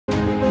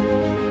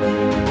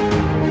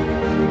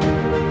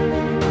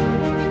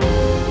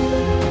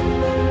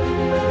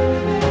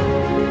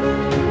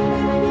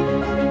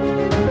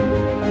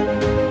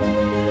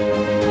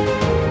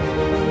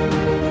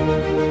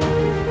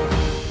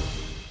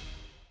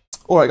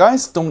Alright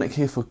guys, Dominic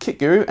here for Kit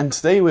Guru, and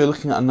today we're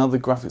looking at another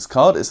graphics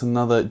card. It's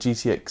another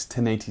GTX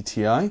 1080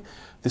 Ti.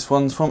 This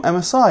one's from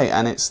MSI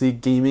and it's the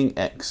Gaming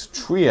X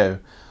Trio.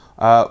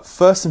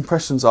 First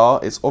impressions are,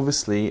 it's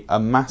obviously a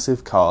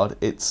massive card.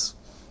 It's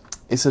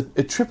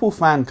a triple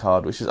fan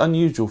card, which is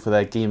unusual for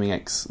their Gaming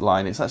X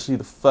line. It's actually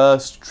the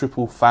first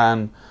triple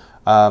fan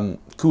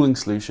cooling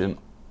solution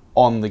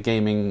on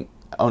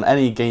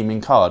any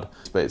gaming card,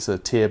 but it's a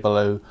tier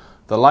below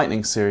the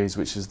Lightning series,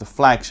 which is the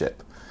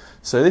flagship.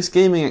 So this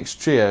Gaming X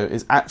Trio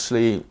is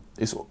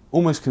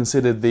almost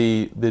considered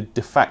the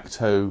de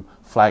facto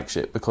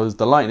flagship, because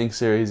the Lightning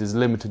series is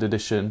limited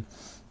edition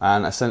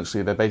and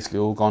essentially they're basically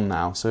all gone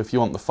now. So if you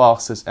want the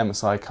fastest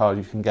MSI card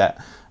you can get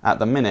at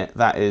the minute,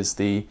 that is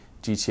the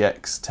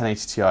GTX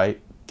 1080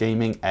 Ti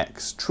Gaming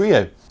X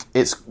Trio.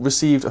 It's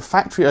received a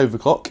factory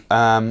overclock,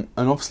 and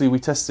obviously we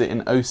tested it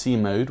in OC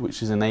mode,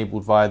 which is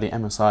enabled via the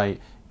MSI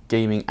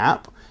gaming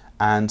app.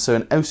 And so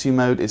in OC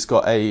mode, it's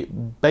got a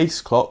base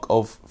clock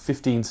of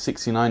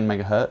 1569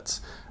 MHz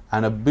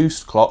and a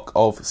boost clock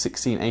of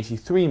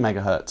 1683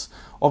 MHz.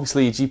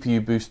 Obviously,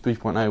 GPU Boost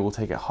 3.0 will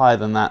take it higher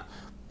than that,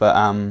 but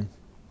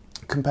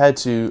compared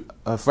to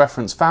a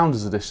reference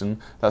Founders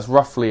Edition, that's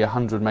roughly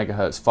 100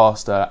 MHz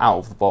faster out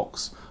of the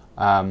box.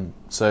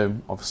 So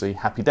obviously,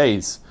 happy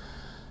days.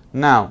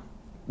 Now,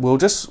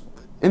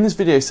 in this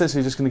video,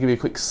 essentially just going to give you a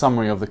quick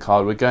summary of the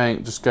card. We're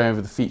going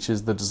over the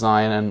features, the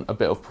design, and a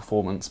bit of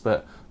performance,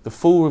 but the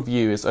full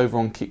review is over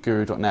on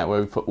kitguru.net,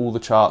 where we put all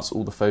the charts,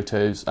 all the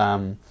photos,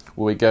 where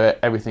we go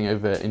everything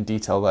over in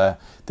detail there.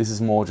 This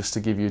is more just to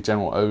give you a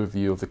general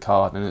overview of the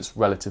card and its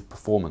relative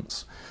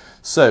performance.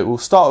 So we'll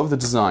start with the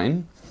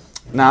design.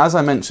 Now, as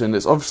I mentioned,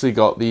 it's obviously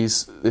got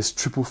this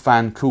triple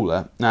fan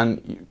cooler,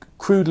 and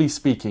crudely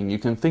speaking, you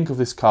can think of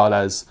this card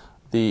as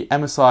the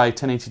MSI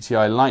 1080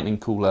 Ti Lightning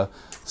cooler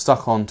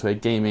stuck onto a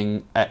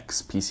Gaming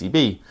X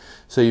PCB.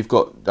 So you've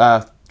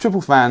got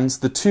triple fans.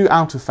 The two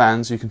outer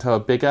fans you can tell are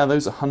bigger.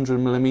 Those are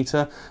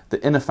 100mm.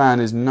 The inner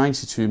fan is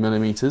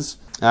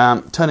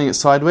 92mm. Turning it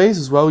sideways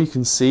as well, you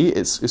can see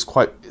it's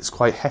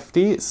quite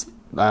hefty. It's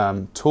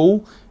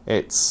tall.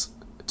 It's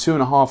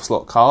 2.5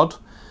 slot card,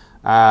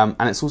 and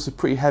it's also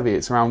pretty heavy.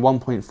 It's around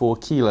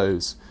 1.4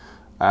 kilos.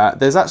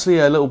 There's actually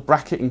a little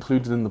bracket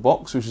included in the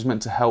box, which is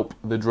meant to help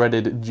the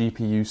dreaded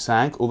GPU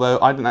sag, although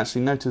I didn't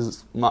actually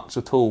notice much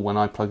at all when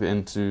I plugged it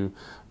into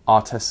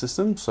our test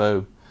system.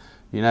 So,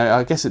 you know,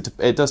 I guess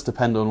it does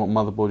depend on what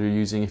motherboard you're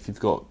using, if you've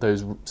got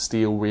those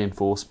steel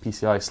reinforced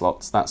PCI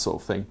slots, that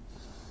sort of thing.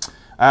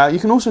 You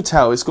can also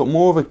tell it's got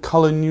more of a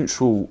colour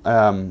neutral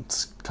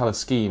colour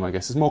scheme, I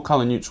guess. It's more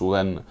colour neutral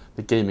than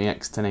the Gaming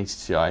X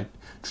 1080 Ti.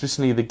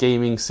 Traditionally, the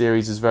gaming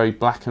series is very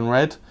black and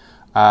red,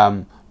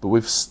 but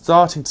we're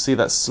starting to see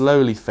that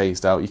slowly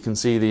phased out. You can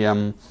see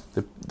the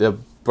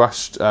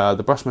brushed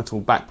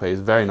metal backplate is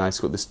very nice. It's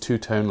got this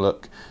two-tone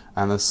look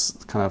and this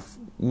kind of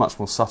much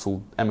more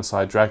subtle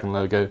MSI Dragon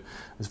logo.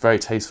 It's very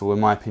tasteful in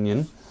my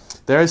opinion.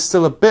 There is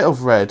still a bit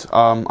of red.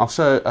 I'll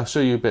show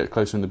you a bit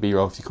closer in the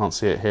B-roll if you can't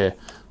see it here.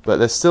 But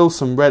there's still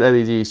some red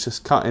LEDs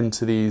just cut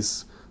into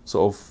these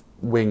sort of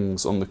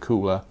wings on the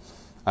cooler.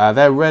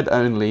 They're red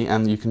only,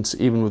 and you can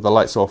see, even with the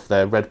lights off,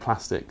 they're red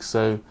plastic.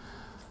 So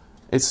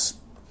it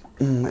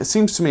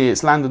seems to me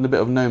it's landed a bit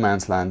of no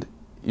man's land.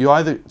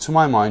 To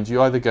my mind,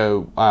 you either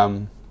go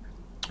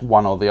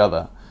one or the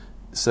other.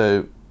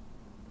 So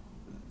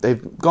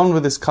they've gone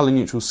with this colour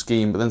neutral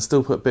scheme, but then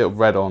still put a bit of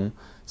red on.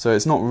 So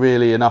it's not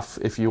really enough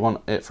if you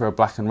want it for a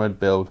black and red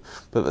build,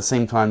 but at the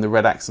same time the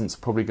red accents are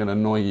probably going to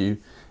annoy you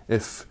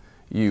if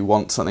you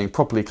want something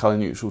properly colour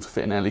neutral to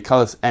fit in any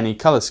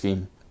colour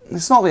scheme.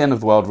 It's not the end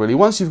of the world really.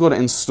 Once you've got it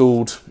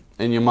installed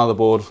in your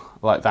motherboard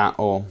like that,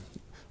 or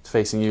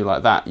facing you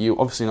like that, you're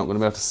obviously not going to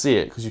be able to see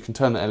it because you can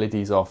turn the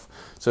LEDs off.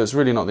 So it's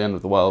really not the end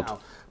of the world. Wow.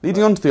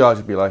 Leading on to the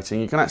RGB lighting,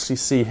 you can actually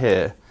see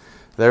here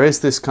there is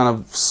this kind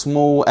of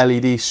small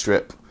LED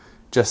strip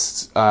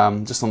just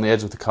on the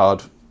edge of the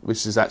card,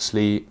 which is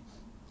actually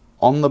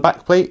on the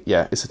backplate.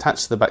 Yeah, it's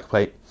attached to the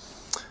backplate,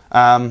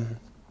 and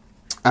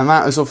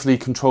that is obviously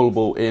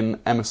controllable in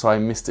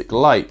MSI Mystic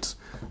Light.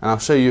 And I'll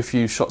show you a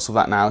few shots of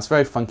that now. It's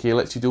very funky. It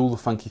lets you do all the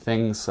funky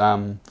things: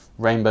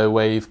 rainbow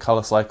wave,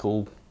 color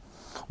cycle,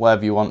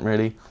 whatever you want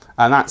really.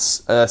 And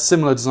that's a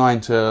similar design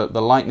to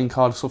the Lightning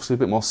card. It's obviously a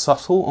bit more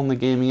subtle on the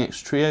Gaming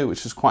X Trio,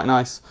 which is quite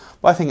nice,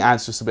 but I think it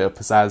adds just a bit of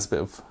pizzazz, a bit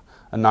of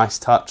a nice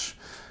touch.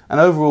 And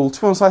overall, to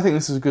be honest, I think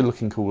this is a good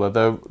looking cooler.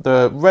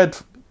 The red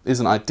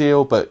isn't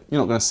ideal, but you're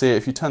not going to see it.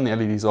 If you turn the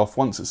LEDs off,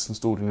 once it's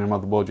installed in your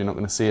motherboard, you're not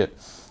going to see it.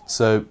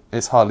 So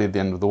it's hardly the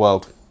end of the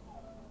world.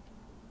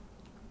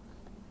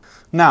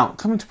 Now,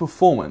 coming to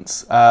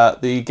performance,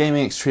 the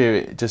Gaming X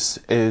Trio just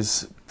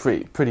is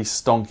pretty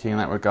stonky in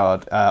that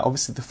regard.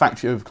 Obviously the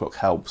factory overclock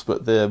helps,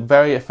 but the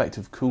very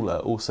effective cooler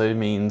also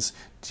means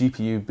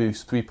GPU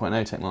Boost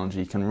 3.0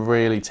 technology can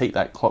really take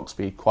that clock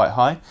speed quite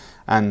high.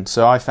 And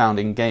so I found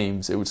in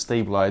games it would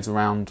stabilize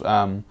around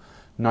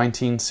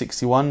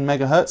 1961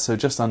 megahertz, so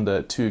just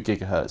under 2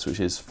 gigahertz, which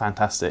is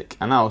fantastic.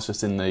 And that was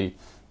just in the,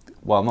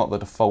 well, not the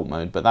default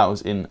mode, but that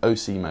was in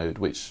OC mode,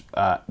 which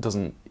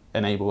doesn't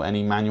enable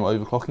any manual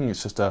overclocking.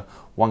 It's just a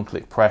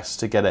one-click press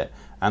to get it,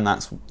 and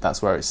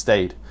that's where it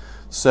stayed.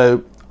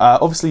 So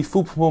obviously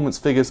full performance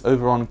figures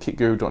over on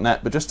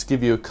kitguru.net, but just to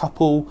give you a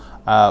couple,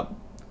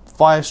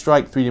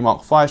 Firestrike 3D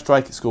Mark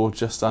Firestrike, it scored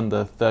just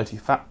under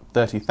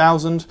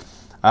 30,000,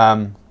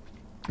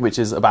 which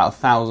is about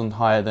 1,000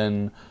 higher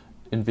than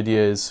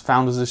NVIDIA's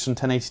Founders Edition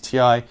 1080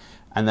 Ti.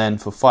 And then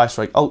for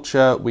Firestrike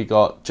Ultra, we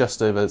got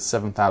just over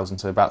 7,000,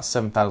 so about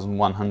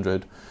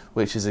 7,100,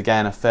 which is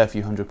again a fair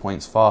few hundred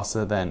points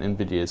faster than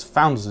NVIDIA's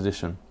Founders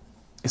Edition.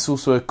 It's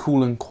also a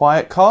cool and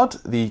quiet card.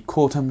 The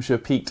core temperature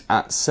peaked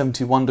at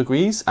 71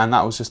 degrees, and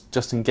that was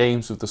just in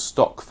games with the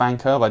stock fan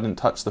curve. I didn't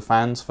touch the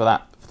fans for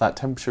that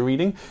temperature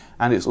reading.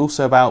 And it's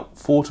also about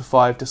 4 to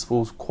 5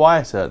 decibels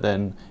quieter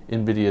than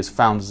NVIDIA's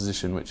Founders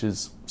Edition, which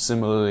is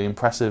similarly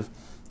impressive.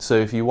 So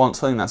if you want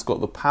something that's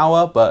got the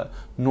power but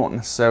not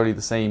necessarily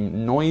the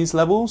same noise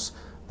levels,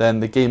 then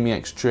the Gaming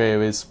X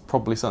Trio is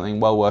probably something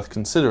well worth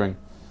considering.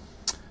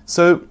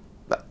 So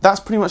that's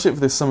pretty much it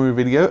for this summary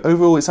video.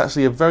 Overall, it's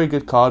actually a very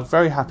good card,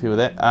 very happy with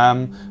it.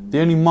 The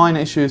only minor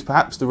issue is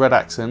perhaps the red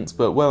accents,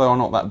 but whether or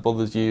not that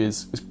bothers you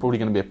is probably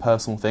going to be a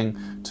personal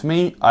thing. To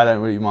me, I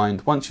don't really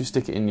mind. Once you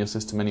stick it in your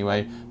system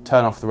anyway,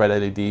 turn off the red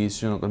LEDs,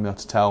 you're not going to be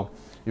able to tell.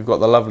 You've got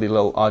the lovely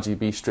little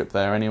RGB strip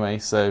there anyway,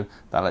 so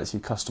that lets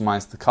you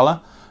customize the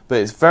color. But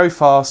it's very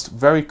fast,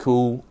 very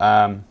cool,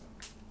 and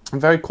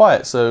very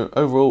quiet. So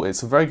overall,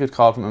 it's a very good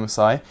card from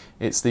MSI.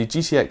 It's the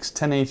GTX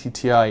 1080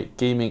 Ti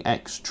Gaming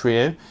X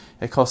Trio.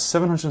 It costs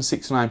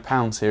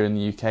 £769 here in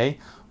the UK,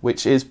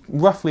 which is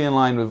roughly in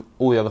line with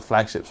all the other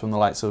flagships from the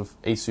likes of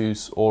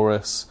Asus,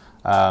 Aorus,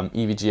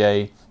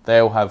 EVGA. They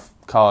all have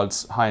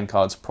cards, high-end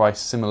cards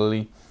priced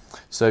similarly.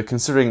 So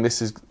considering this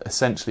is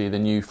essentially the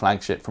new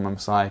flagship from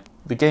MSI,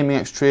 the Gaming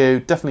X Trio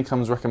definitely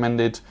comes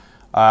recommended,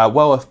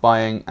 well worth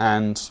buying,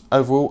 and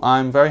overall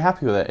I'm very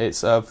happy with it.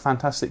 It's a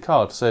fantastic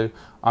card. So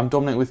I'm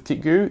Dominic with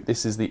Kit Guru.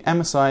 This is the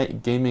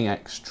MSI Gaming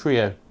X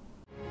Trio.